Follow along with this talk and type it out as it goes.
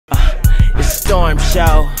storm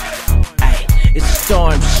show. Ay, it's a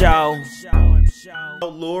storm show.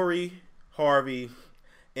 Lori Harvey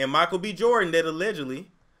and Michael B. Jordan that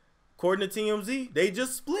allegedly, according to TMZ, they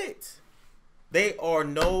just split. They are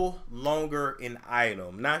no longer an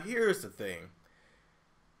item. Now, here's the thing.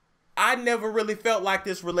 I never really felt like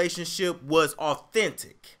this relationship was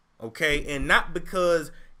authentic, okay? And not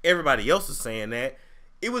because everybody else is saying that.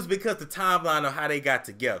 It was because the timeline of how they got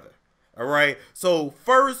together, all right? So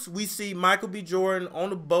first, we see Michael B. Jordan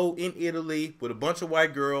on a boat in Italy with a bunch of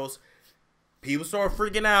white girls. People start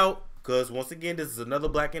freaking out because, once again, this is another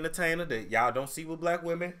black entertainer that y'all don't see with black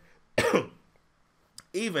women.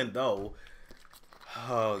 Even though,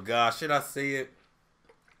 oh gosh, should I say it?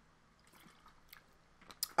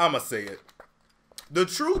 I'ma say it. The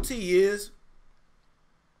truth is,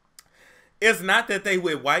 it's not that they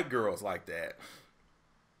with white girls like that.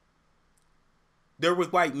 They're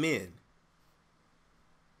with white men.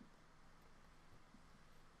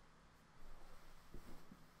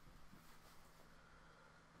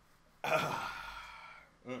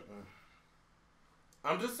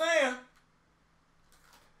 I'm just saying.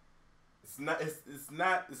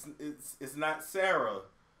 It's not Sarah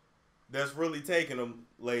that's really taking them,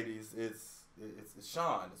 ladies. It's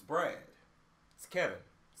Sean, it's Brad, it's Kevin,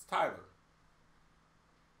 it's Tyler,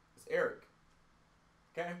 it's Eric.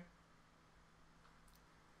 Okay?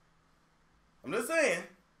 I'm just saying.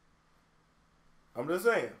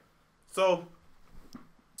 So,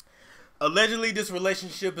 allegedly this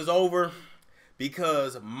relationship is over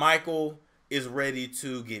because Michael is ready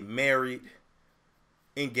to get married,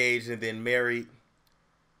 engaged, and then married.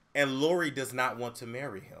 And Lori does not want to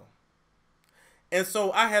marry him. And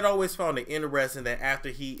so I had always found it interesting that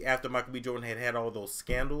after Michael B. Jordan had all those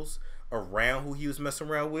scandals around who he was messing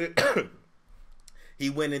around with, he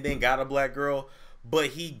went and then got a black girl, but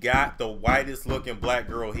he got the whitest looking black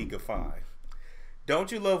girl he could find.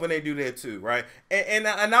 Don't you love when they do that too, right? And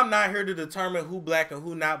I'm not here to determine who black and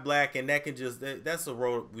who not black, and that can just, that's a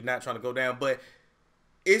road we're not trying to go down. But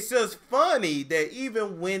it's just funny that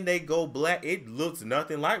even when they go black, it looks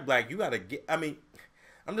nothing like black. You gotta get, I mean,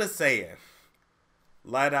 I'm just saying.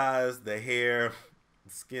 Light eyes, the hair,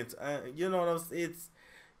 skin, you know what I'm saying?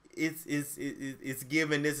 It's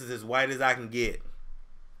given this is as white as I can get.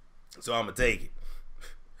 So I'm gonna take it.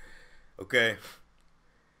 Okay.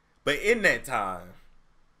 But in that time,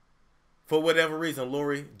 for whatever reason,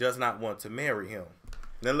 Lori does not want to marry him.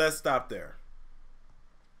 Now let's stop there.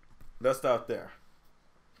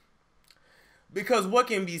 Because what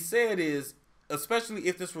can be said is, especially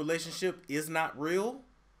if this relationship is not real,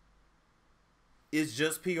 it's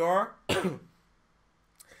just PR,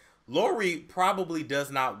 Lori probably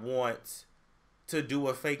does not want to do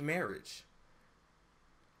a fake marriage.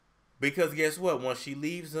 Because guess what? Once she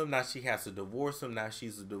leaves him, now she has to divorce him. Now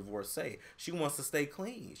she's a divorcee. She wants to stay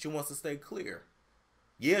clean. She wants to stay clear.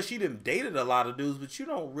 Yeah, she done dated a lot of dudes, but you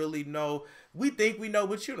don't really know. We think we know,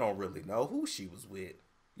 but you don't really know who she was with.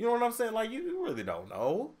 You know what I'm saying? Like, you really don't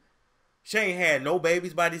know. She ain't had no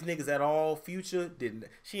babies by these niggas at all. She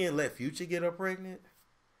didn't let Future get her pregnant.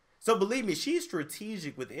 So believe me, she's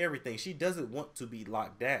strategic with everything. She doesn't want to be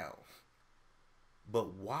locked down.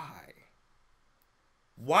 But why?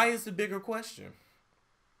 Why is the bigger question?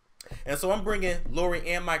 And so I'm bringing Lori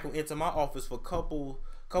and Michael into my office for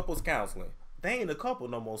couples counseling. They ain't a couple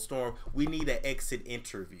no more, Storm. We need an exit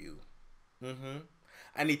interview.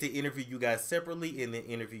 I need to interview you guys separately and then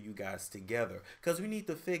interview you guys together. Because we need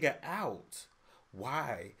to figure out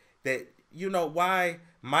why why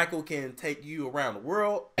Michael can take you around the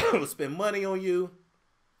world, spend money on you,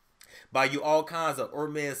 buy you all kinds of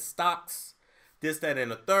Hermes stocks, this, that,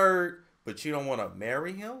 and the third, but you don't want to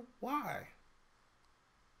marry him? Why?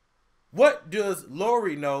 What does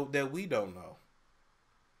Lori know that we don't know?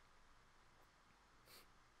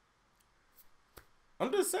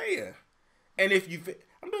 I'm just saying. And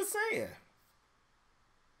I'm just saying.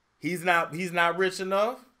 He's not rich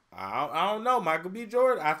enough. I don't know. Michael B.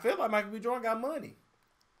 Jordan. I feel like Michael B. Jordan got money.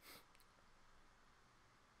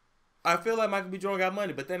 But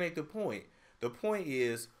that ain't the point. The point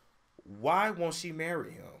is, why won't she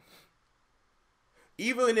marry him?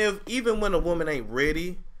 Even when a woman ain't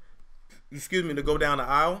ready, to go down the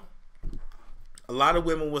aisle, a lot of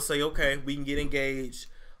women will say, okay, we can get engaged.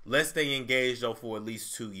 Let's stay engaged though for at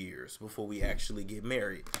least 2 years before we actually get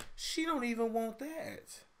married. She don't even want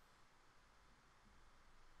that.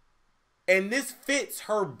 And this fits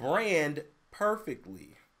her brand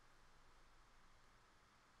perfectly.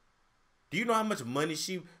 Do you know how much money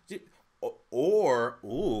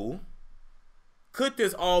could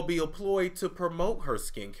this all be a ploy to promote her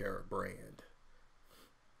skincare brand?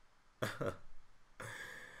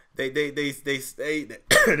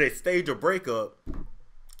 they stage a breakup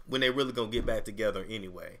when they really gonna get back together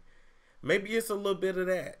anyway. Maybe it's a little bit of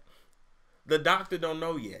that. The doctor don't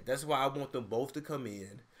know yet. That's why I want them both to come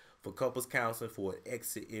in for couples counseling for an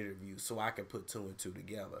exit interview so I can put 2 and 2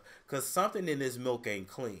 together. Because something in this milk ain't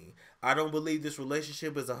clean. I don't believe this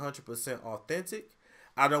relationship is 100% authentic.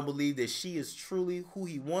 I don't believe that she is truly who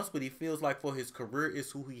he wants, but he feels like for his career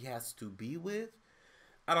is who he has to be with.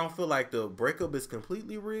 I don't feel like the breakup is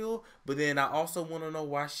completely real, but then I also want to know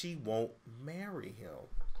why she won't marry him.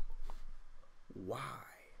 Why?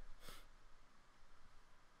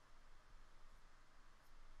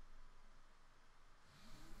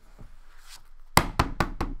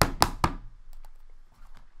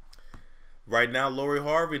 Right now, Lori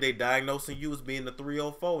Harvey, they diagnosing you as being the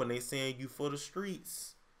 304 and they saying you for the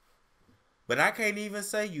streets. But I can't even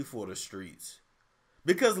say you for the streets.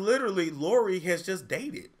 Because literally, Lori has just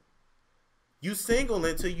dated. You single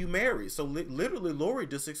until you married. So literally, Lori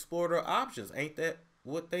just explored her options. Ain't that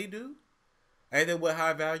what they do? Ain't that what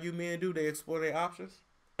high value men do? They explore their options?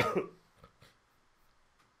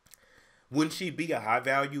 Wouldn't she be a high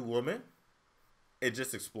value woman and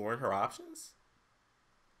just exploring her options?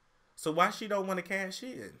 So why she don't want to cash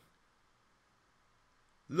in?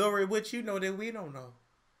 Lori, what you know that we don't know?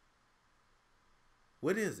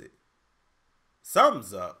 What is it?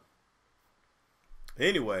 Something's up.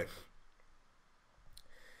 Anyway.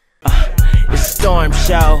 It's Storm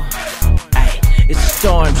Show. Ay, it's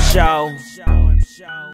Storm Show.